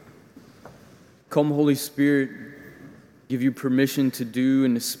Come, Holy Spirit, give you permission to do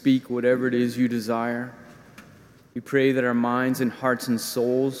and to speak whatever it is you desire. We pray that our minds and hearts and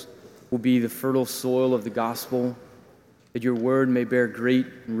souls will be the fertile soil of the gospel, that your word may bear great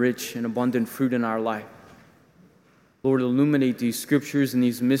and rich and abundant fruit in our life. Lord, illuminate these scriptures and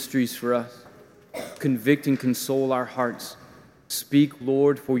these mysteries for us. Convict and console our hearts. Speak,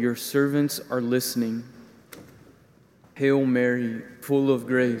 Lord, for your servants are listening. Hail Mary, full of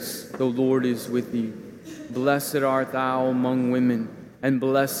grace, the Lord is with thee. Blessed art thou among women, and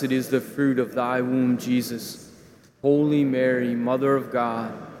blessed is the fruit of thy womb, Jesus. Holy Mary, Mother of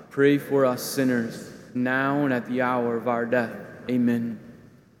God, pray for us sinners, now and at the hour of our death. Amen.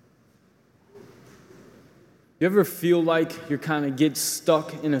 You ever feel like you're kind of get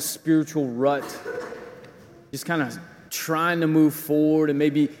stuck in a spiritual rut? Just kind of trying to move forward and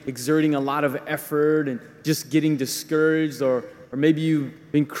maybe exerting a lot of effort and just getting discouraged, or maybe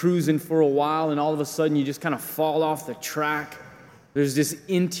you've been cruising for a while and all of a sudden you just kind of fall off the track. There's this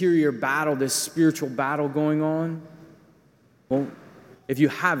interior battle, this spiritual battle going on. Well, if you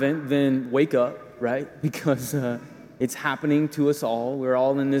haven't, then wake up, right? Because it's happening to us all. We're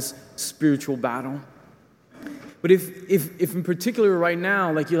all in this spiritual battle. But if in particular right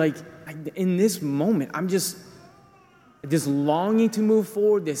now, like you're like, in this moment, I'm just this longing to move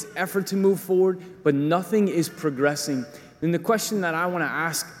forward, this effort to move forward, but nothing is progressing. Then the question that I want to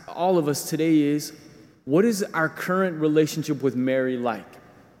ask all of us today is, what is our current relationship with Mary like?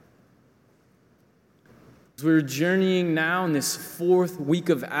 As we're journeying now in this 4th week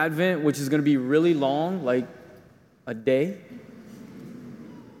of Advent, which is going to be really long, like a day.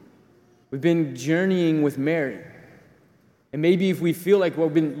 We've been journeying with Mary. And maybe if we feel like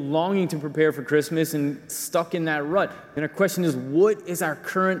we've been longing to prepare for Christmas and stuck in that rut, then our question is, what is our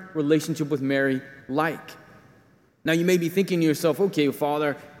current relationship with Mary like? Now, you may be thinking to yourself, okay,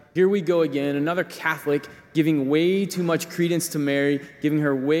 Father, here we go again, another Catholic giving way too much credence to Mary, giving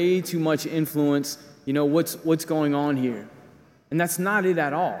her way too much influence. You know, what's going on here? And that's not it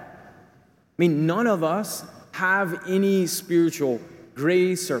at all. I mean, none of us have any spiritual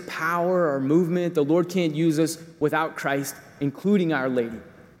grace or power or movement. The Lord can't use us without Christ, including Our Lady.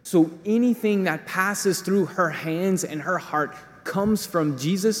 So anything that passes through her hands and her heart comes from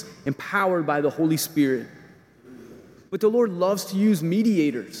Jesus, empowered by the Holy Spirit. But the Lord loves to use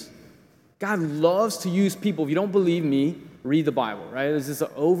mediators. God loves to use people. If you don't believe me, read the Bible, right? It's just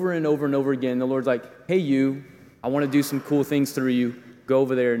over and over and over again. The Lord's like, hey, you, I want to do some cool things through you. Go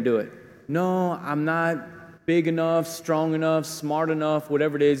over there and do it. No, I'm not big enough, strong enough, smart enough,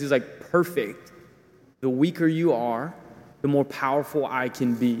 whatever it is. He's like, perfect. The weaker you are, the more powerful I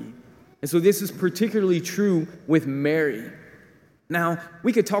can be. And so this is particularly true with Mary. Now,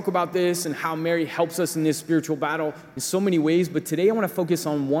 we could talk about this and how Mary helps us in this spiritual battle in so many ways, but today I want to focus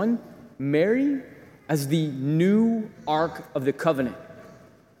on one, Mary as the new Ark of the Covenant.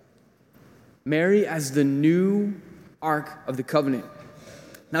 Mary as the new Ark of the Covenant.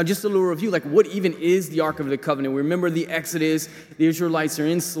 Now, just a little review, like what even is the Ark of the Covenant? We remember the Exodus, the Israelites are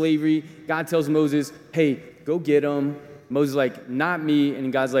in slavery. God tells Moses, hey, go get them. Moses is like, not me.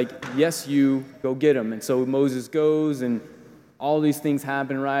 And God's like, yes, you, go get them. And so Moses goes and all these things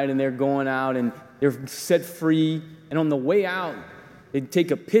happen, right? And they're going out and they're set free. And on the way out, they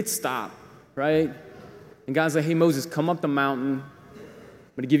take a pit stop, right? And God's like, hey, Moses, come up the mountain.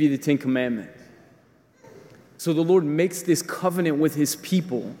 I'm going to give you the 10 Commandments. So the Lord makes this covenant with his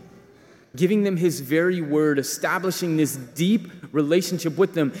people, giving them his very word, establishing this deep relationship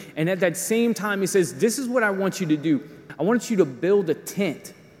with them. And at that same time, he says, this is what I want you to do. I want you to build a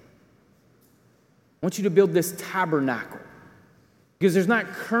tent. I want you to build this tabernacle. Because there's not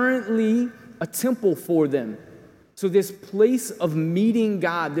currently a temple for them. So this place of meeting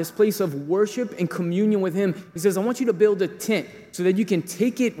God, this place of worship and communion with him, he says, I want you to build a tent so that you can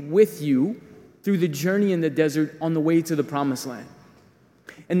take it with you through the journey in the desert on the way to the promised land.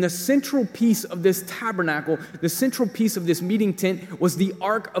 And the central piece of this tabernacle, the central piece of this meeting tent was the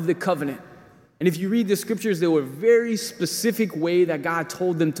Ark of the Covenant. And if you read the scriptures, there were a very specific way that God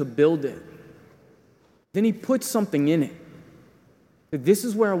told them to build it. Then he put something in it. This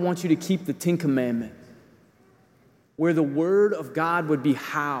is where I want you to keep the 10 Commandments, where the word of God would be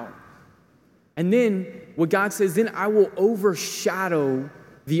housed. And then what God says, then I will overshadow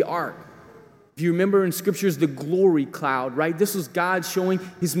the ark. If you remember in scriptures, the glory cloud, right? This was God showing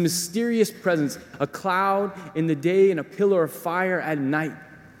his mysterious presence, a cloud in the day and a pillar of fire at night.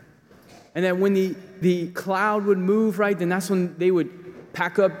 And that when the cloud would move, right, then that's when they would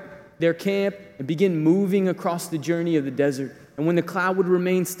pack up their camp and begin moving across the journey of the desert. And when the cloud would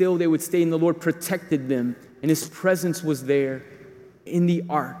remain still, they would stay, and the Lord protected them, and his presence was there. in the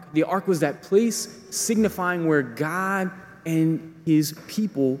ark. The ark was that place signifying where God and his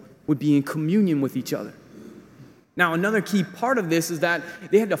people would be in communion with each other. Now, another key part of this is that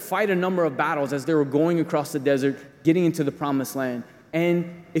they had to fight a number of battles as they were going across the desert, getting into the promised land.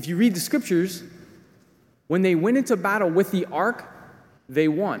 And if you read the scriptures, when they went into battle with the ark, they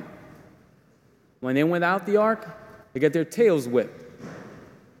won. When they went out the ark, they got their tails whipped.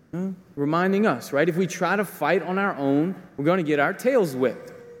 Reminding us, right? If we try to fight on our own, we're going to get our tails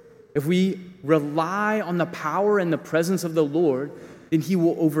whipped. If we rely on the power and the presence of the Lord, then he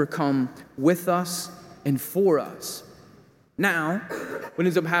will overcome with us and for us. Now, what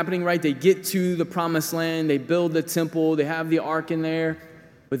ends up happening, right? They get to the promised land, they build the temple, they have the ark in there,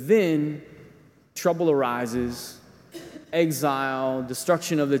 but then trouble arises, exile,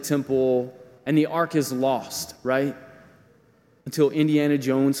 destruction of the temple, and the ark is lost, right? Until Indiana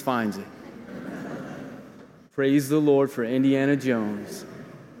Jones finds it. Praise the Lord for Indiana Jones.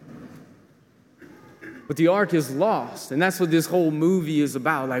 But the ark is lost, and that's what this whole movie is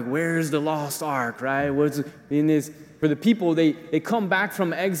about. Like, where's the lost ark, right? What's in this? For the people, they come back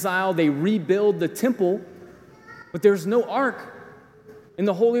from exile, they rebuild the temple, but there's no ark. In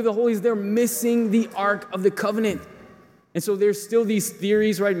the Holy of the Holies, they're missing the Ark of the Covenant. And so there's still these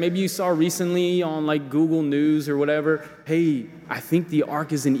theories, right? Maybe you saw recently on like Google News or whatever, hey, I think the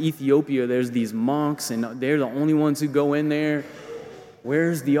ark is in Ethiopia. There's these monks, and they're the only ones who go in there.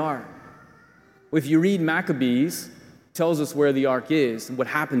 Where's the ark? Well, if you read Maccabees, it tells us where the ark is, and what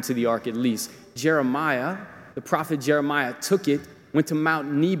happened to the ark at least. Jeremiah, the prophet Jeremiah, took it, went to Mount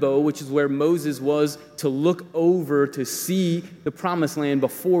Nebo, which is where Moses was, to look over to see the promised land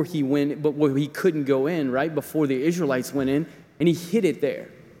before he went, but where he couldn't go in, right? Before the Israelites went in, and he hid it there.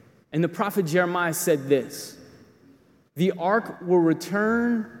 And the prophet Jeremiah said this: the ark will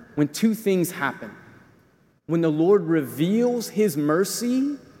return when two things happen. When the Lord reveals his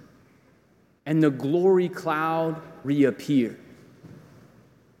mercy and the glory cloud reappear.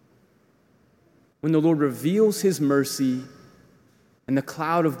 When the Lord reveals his mercy and the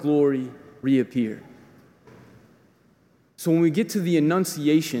cloud of glory reappear. So when we get to the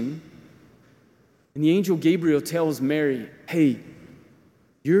Annunciation, and the angel Gabriel tells Mary, hey,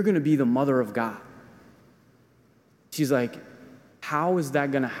 you're going to be the mother of God. She's like, how is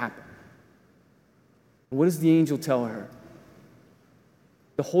that going to happen? What does the angel tell her?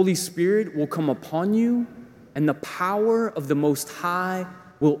 The Holy Spirit will come upon you, and the power of the Most High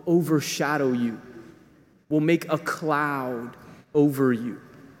will overshadow you, will make a cloud over you.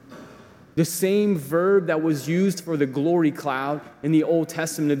 The same verb that was used for the glory cloud in the Old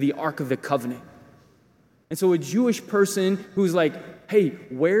Testament of the Ark of the Covenant. And so a Jewish person who's like, hey,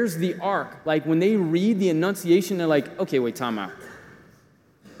 where's the ark? Like when they read the Annunciation, they're like, okay, wait, time out.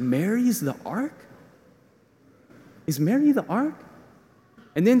 Mary's the ark? Is Mary the ark?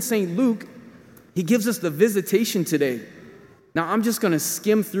 And then St. Luke, he gives us the visitation today. Now, I'm just going to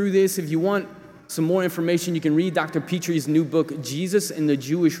skim through this. If you want some more information, you can read Dr. Petrie's new book, Jesus and the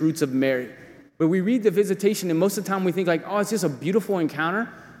Jewish Roots of Mary. But we read the visitation, and most of the time we think like, oh, it's just a beautiful encounter,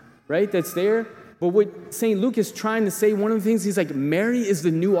 right, that's there. But what St. Luke is trying to say, one of the things, he's like, Mary is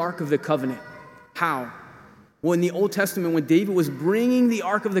the new Ark of the Covenant. How? Well, in the Old Testament, when David was bringing the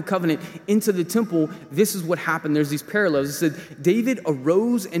Ark of the Covenant into the temple, this is what happened. There's these parallels. It said, David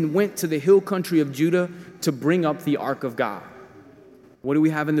arose and went to the hill country of Judah to bring up the Ark of God. What do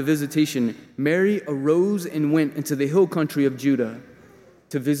we have in the visitation? Mary arose and went into the hill country of Judah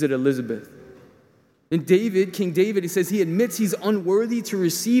to visit Elizabeth. And David, King David, he says he admits he's unworthy to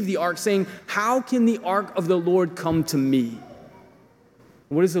receive the ark, saying, how can the ark of the Lord come to me?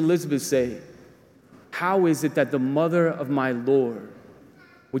 What does Elizabeth say? How is it that the mother of my Lord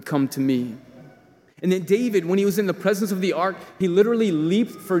would come to me? And then David, when he was in the presence of the ark, he literally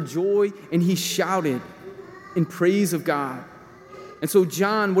leaped for joy and he shouted in praise of God. And so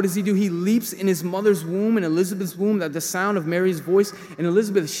John, what does he do? He leaps in his mother's womb, in Elizabeth's womb, at the sound of Mary's voice, and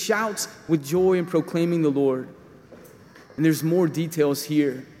Elizabeth shouts with joy in proclaiming the Lord. And there's more details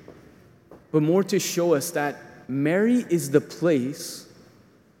here, but more to show us that Mary is the place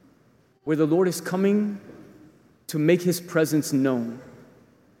where the Lord is coming to make his presence known,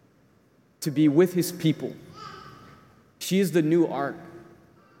 to be with his people. She is the new ark.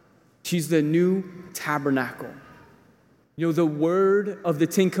 She's the new tabernacle. You know, the word of the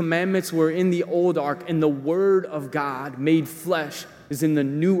Ten Commandments were in the old ark, and the word of God made flesh is in the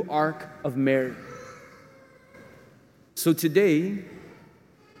new ark of Mary. So today,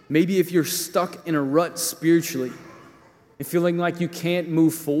 maybe if you're stuck in a rut spiritually and feeling like you can't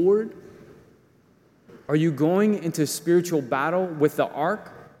move forward, are you going into spiritual battle with the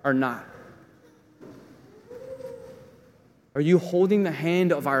ark or not? Are you holding the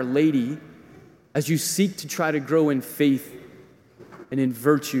hand of Our Lady as you seek to try to grow in faith and in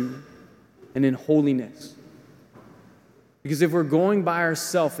virtue and in holiness? Because if we're going by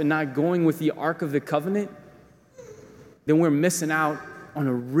ourselves and not going with the Ark of the Covenant, then we're missing out on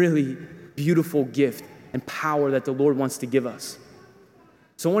a really beautiful gift and power that the Lord wants to give us.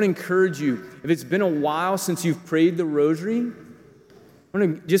 So I want to encourage you, if it's been a while since you've prayed the rosary, I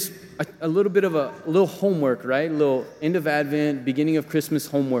want to just a little bit of a little homework, right? A little end of Advent, beginning of Christmas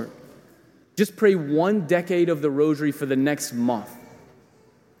homework. Just pray 1 decade of the rosary for the next month.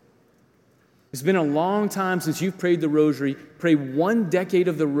 It's been a long time since you've prayed the rosary. Pray 1 decade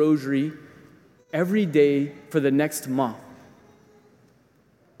of the rosary every day for the next month.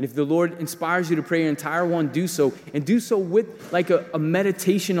 And if the Lord inspires you to pray your entire one, do so. And do so with like a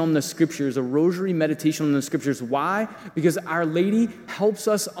meditation on the scriptures, a rosary meditation on the scriptures. Why? Because Our Lady helps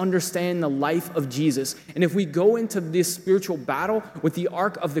us understand the life of Jesus. And if we go into this spiritual battle with the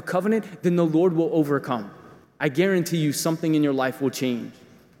Ark of the Covenant, then the Lord will overcome. I guarantee you something in your life will change.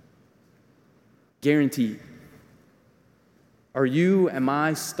 Guaranteed. Are you, am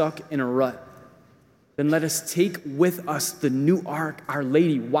I stuck in a rut? Then let us take with us the new Ark, Our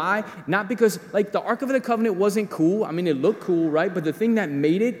Lady. Why? Not because, like, the Ark of the Covenant wasn't cool. I mean, it looked cool, right? But the thing that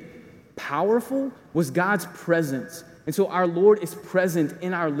made it powerful was God's presence. And so our Lord is present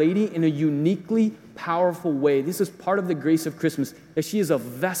in Our Lady in a uniquely powerful way. This is part of the grace of Christmas, that she is a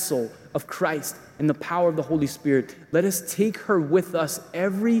vessel of Christ and the power of the Holy Spirit. Let us take her with us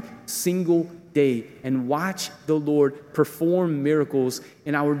every single day and watch the Lord perform miracles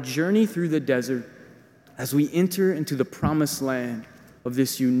in our journey through the desert as we enter into the promised land of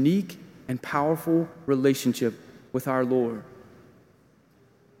this unique and powerful relationship with our Lord.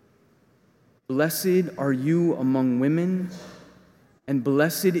 Blessed are you among women, and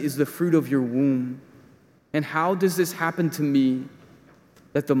blessed is the fruit of your womb. And how does this happen to me,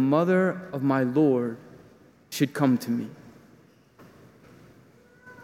 that the mother of my Lord should come to me?